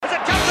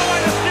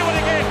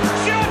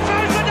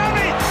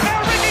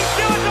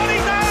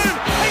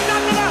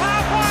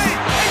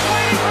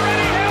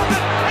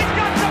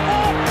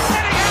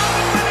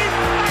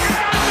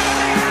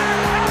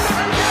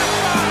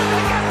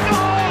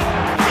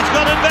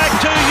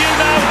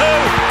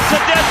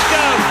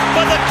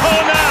for the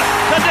corner.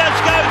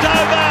 Tedesco's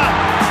over.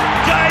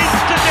 James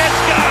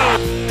Tedesco.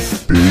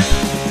 Big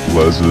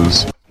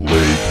Les's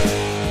League.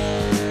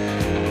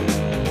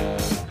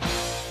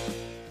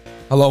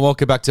 Hello and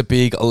welcome back to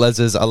Big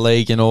Les's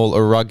League and all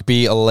a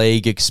rugby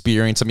league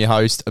experience. I'm your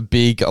host,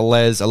 Big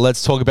Les.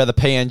 Let's talk about the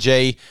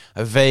PNG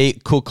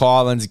v Cook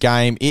Islands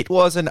game. It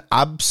was an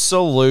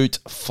absolute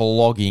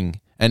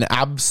flogging.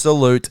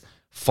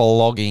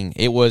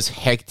 It was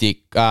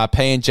hectic.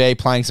 PNG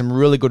playing some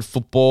really good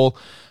football.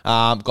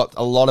 Got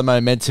a lot of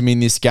momentum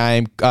in this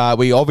game.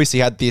 We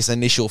obviously had this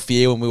initial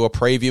fear when we were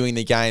previewing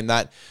the game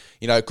that,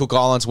 you know, Cook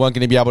Islands weren't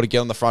going to be able to get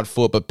on the front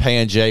foot, but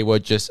PNG were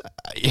just,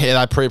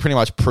 they pretty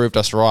much proved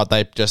us right.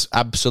 They just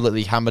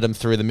absolutely hammered them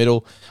through the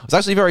middle. It was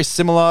actually very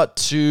similar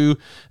to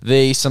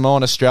the Samoa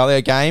and Australia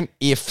game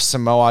if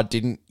Samoa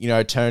didn't,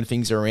 turn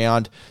things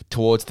around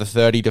towards the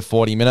 30 to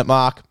 40 minute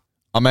mark.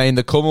 I mean,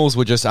 the Kummels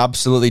were just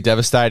absolutely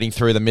devastating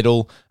through the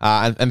middle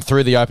and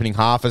through the opening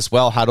half as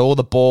well. Had all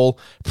the ball,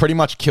 pretty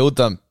much killed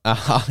them.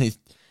 By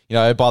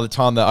the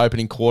time the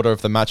opening quarter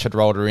of the match had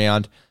rolled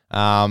around,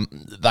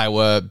 they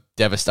were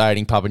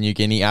devastating. Papua New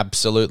Guinea,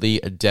 absolutely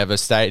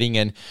devastating.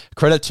 And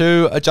credit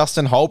to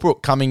Justin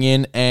Holbrook coming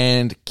in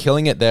and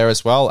killing it there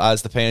as well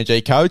as the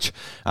PNG coach.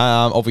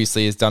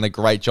 Obviously has done a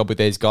great job with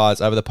these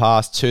guys over the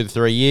past 2 to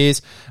 3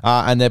 years.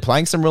 And they're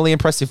playing some really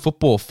impressive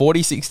football.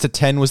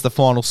 46-10 was the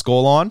final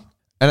scoreline.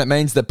 And it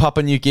means that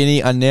Papua New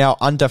Guinea are now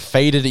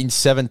undefeated in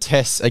 7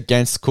 tests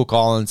against Cook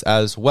Islands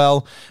as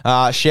well.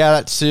 Shout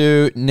out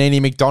to Nini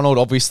McDonald,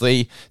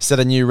 obviously set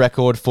a new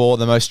record for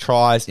the most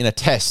tries in a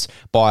test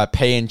by a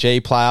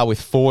PNG player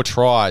with 4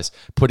 tries,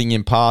 putting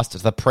him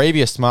past the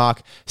previous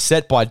mark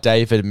set by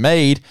David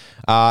Mead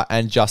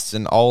and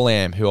Justin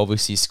Olam, who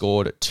obviously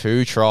scored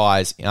 2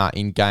 tries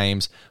in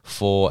games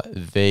for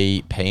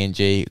the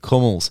PNG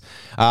Kummels.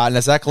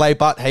 Nazak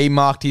Leibutt, he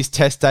marked his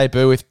test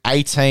debut with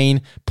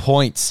 18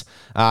 points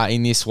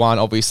in this one.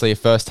 Obviously a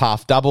first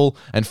half double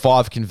and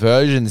 5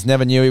 conversions.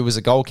 Never knew he was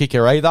a goal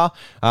kicker either.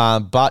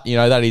 But,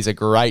 that is a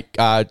great,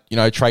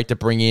 trait to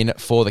bring in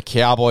for the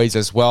Cowboys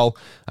as well.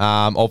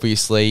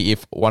 Obviously,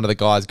 if one of the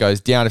guys goes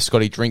down, if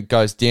Scotty Drink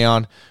goes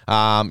down,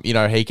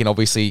 he can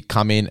obviously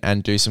come in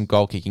and do some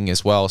goal kicking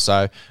as well.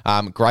 So,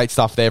 great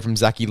stuff there from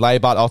Zachy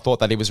Leibutt. I thought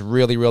that he was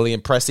really, really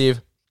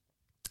impressive.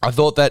 I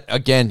thought that,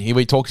 again, here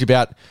we talked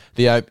about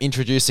the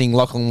introducing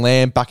Lachlan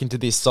Lamb back into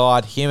this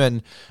side. Him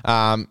and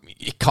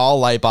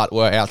Carl Leibutt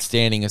were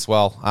outstanding as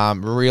well.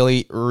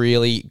 Really,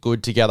 really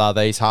good together,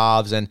 these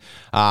halves. And,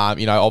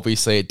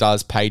 obviously it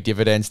does pay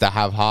dividends to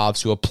have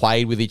halves who have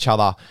played with each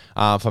other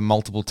for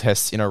multiple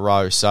tests in a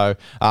row. So,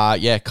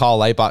 Carl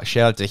Leibutt,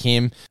 shout out to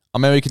him. I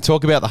mean, we can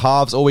talk about the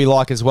halves all we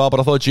like as well, but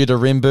I thought Judah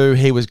Rimbu,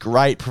 he was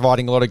great,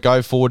 providing a lot of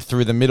go forward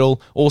through the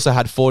middle. Also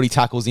had 40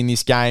 tackles in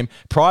this game.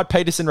 Pride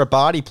Peterson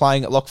Rabadi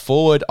playing at lock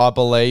forward, I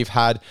believe,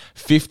 had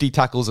 50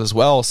 tackles as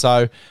well.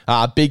 So,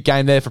 big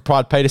game there for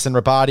Pride Peterson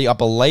Rabadi. I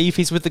believe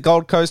he's with the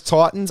Gold Coast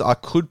Titans. I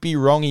could be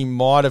wrong. He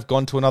might have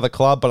gone to another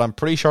club, but I'm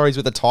pretty sure he's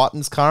with the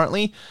Titans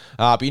currently.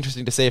 Be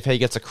interesting to see if he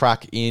gets a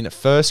crack in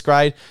first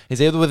grade.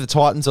 He's either with the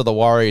Titans or the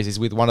Warriors. He's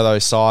with one of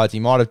those sides.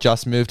 He might have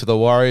just moved to the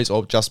Warriors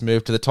or just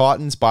moved to the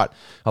Titans, but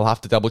I'll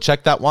have to double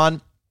check that one.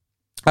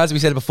 As we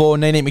said before,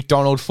 Nene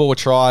McDonald, 4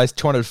 tries,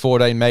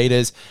 214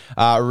 metres.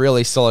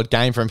 Really solid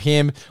game from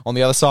him. On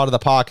the other side of the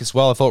park as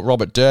well, I thought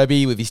Robert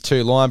Derby with his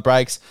 2 line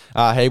breaks,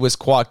 he was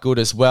quite good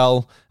as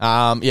well.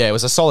 It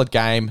was a solid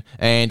game.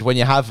 And when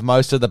you have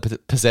most of the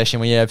possession,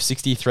 when you have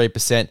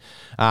 63%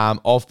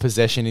 of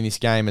possession in this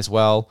game as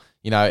well,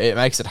 it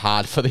makes it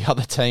hard for the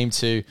other team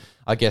to,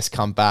 I guess,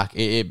 come back.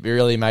 It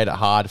really made it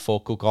hard for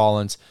Cook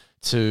Islands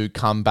to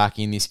come back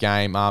in this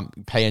game.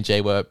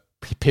 PNG were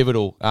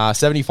pivotal,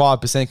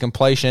 75%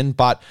 completion,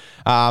 but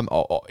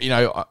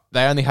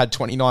they only had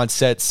 29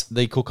 sets,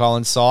 the Cook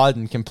Islands side,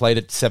 and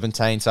completed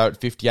 17, so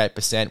at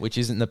 58%, which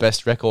isn't the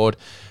best record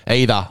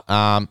either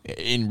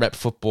in rep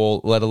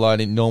football, let alone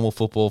in normal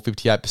football.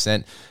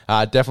 58%,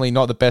 definitely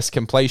not the best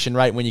completion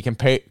rate when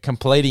you're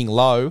completing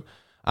low.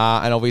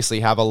 And obviously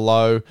have a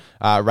low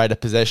rate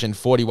of possession,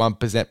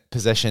 41%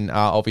 possession.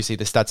 Obviously,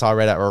 the stats I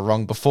read out were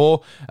wrong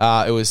before.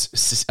 It was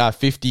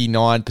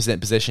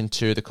 59% possession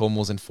to the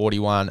Cornwalls and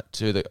 41%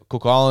 to the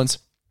Cook Islands.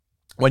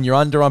 When you're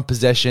under on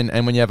possession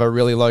and when you have a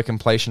really low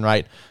completion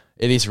rate,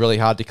 it is really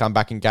hard to come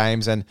back in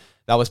games. And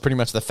that was pretty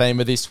much the theme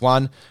of this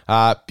one.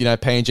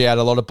 PNG had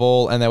a lot of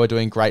ball and they were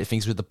doing great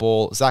things with the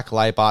ball. Zach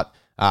Leibutt,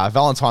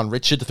 Valentine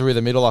Richard through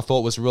the middle, I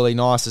thought was really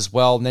nice as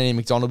well. Nene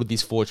McDonald with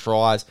his 4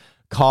 tries.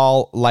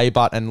 Kyle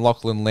Leibutt and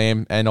Lachlan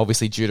Lamb, and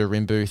obviously Judah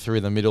Rimbu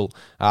through the middle.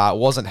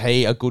 Wasn't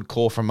he a good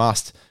call from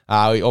us?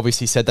 We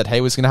obviously said that he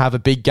was going to have a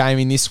big game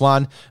in this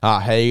one.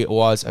 He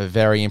was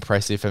very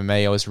impressive for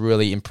me. I was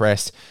really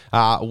impressed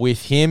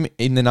with him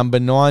in the number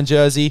 9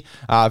 jersey.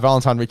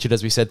 Valentine Richard,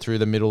 as we said, through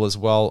the middle as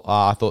well.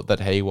 I thought that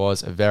he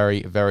was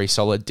very, very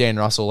solid. Dan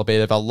Russell, a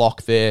bit of a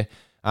lock there.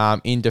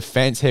 In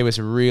defence, he was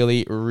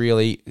really,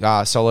 really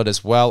solid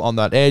as well on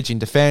that edge in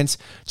defence.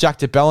 Jack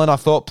DeBellin, I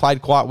thought,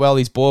 played quite well.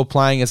 His ball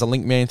playing as a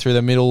link man through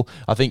the middle,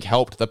 I think,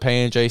 helped the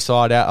PNG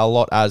side out a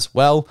lot as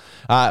well.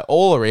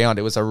 All around,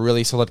 it was a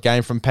really solid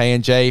game from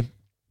PNG.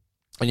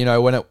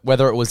 And,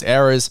 whether it was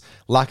errors,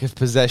 lack of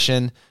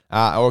possession,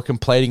 or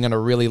completing at a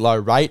really low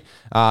rate,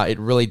 it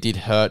really did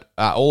hurt.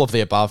 All of the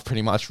above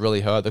pretty much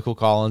really hurt the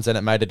Cook Islands, and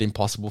it made it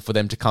impossible for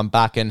them to come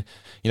back. And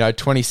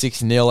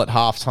 26-0 at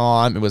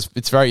halftime.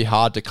 It's very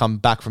hard to come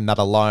back from that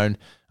alone.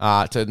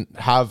 To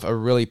have a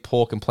really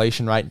poor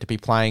completion rate and to be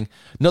playing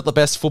not the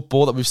best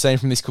football that we've seen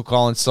from this Cook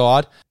Islands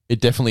side, it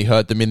definitely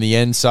hurt them in the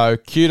end. So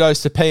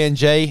kudos to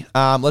PNG.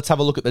 Let's have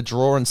a look at the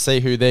draw and see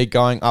who they're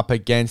going up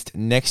against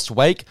next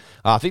week.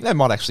 I think they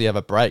might actually have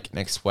a break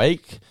next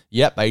week.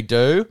 Yep, they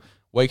do.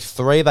 Week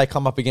 3, they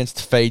come up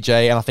against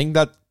Fiji, and I think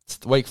that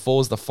week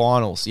 4 is the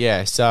finals.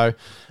 Yeah, so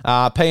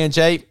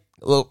PNG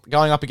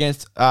going up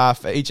against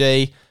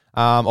Fiji.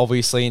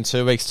 Obviously in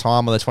 2 weeks'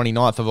 time on the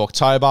 29th of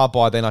October.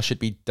 By then I should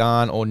be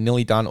done or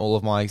nearly done all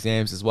of my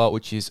exams as well,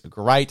 which is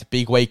great.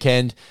 Big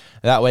weekend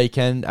that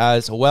weekend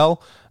as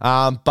well.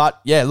 But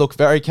yeah, look,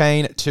 very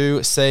keen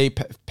to see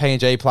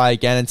PNG play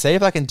again and see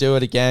if I can do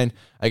it again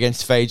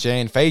against Fiji.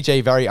 And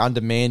Fiji very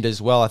undermanned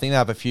as well. I think they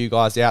have a few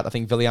guys out. I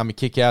think Viliami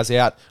Kikau's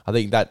out. I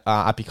think that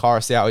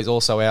Apikarisau is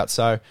also out.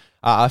 So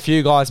a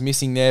few guys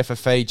missing there for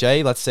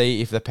Fiji. Let's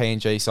see if the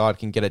PNG side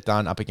can get it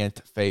done up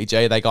against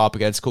Fiji. They go up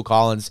against Cook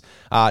Islands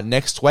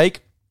next week.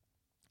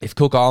 If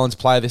Cook Islands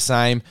play the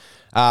same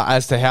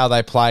as to how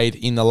they played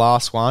in the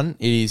last one,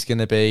 it is going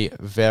to be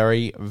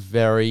very,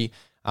 very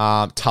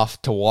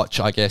tough to watch,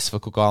 I guess, for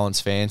Cook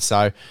Islands fans.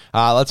 So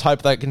let's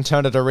hope they can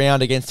turn it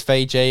around against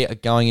Fiji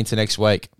going into next week.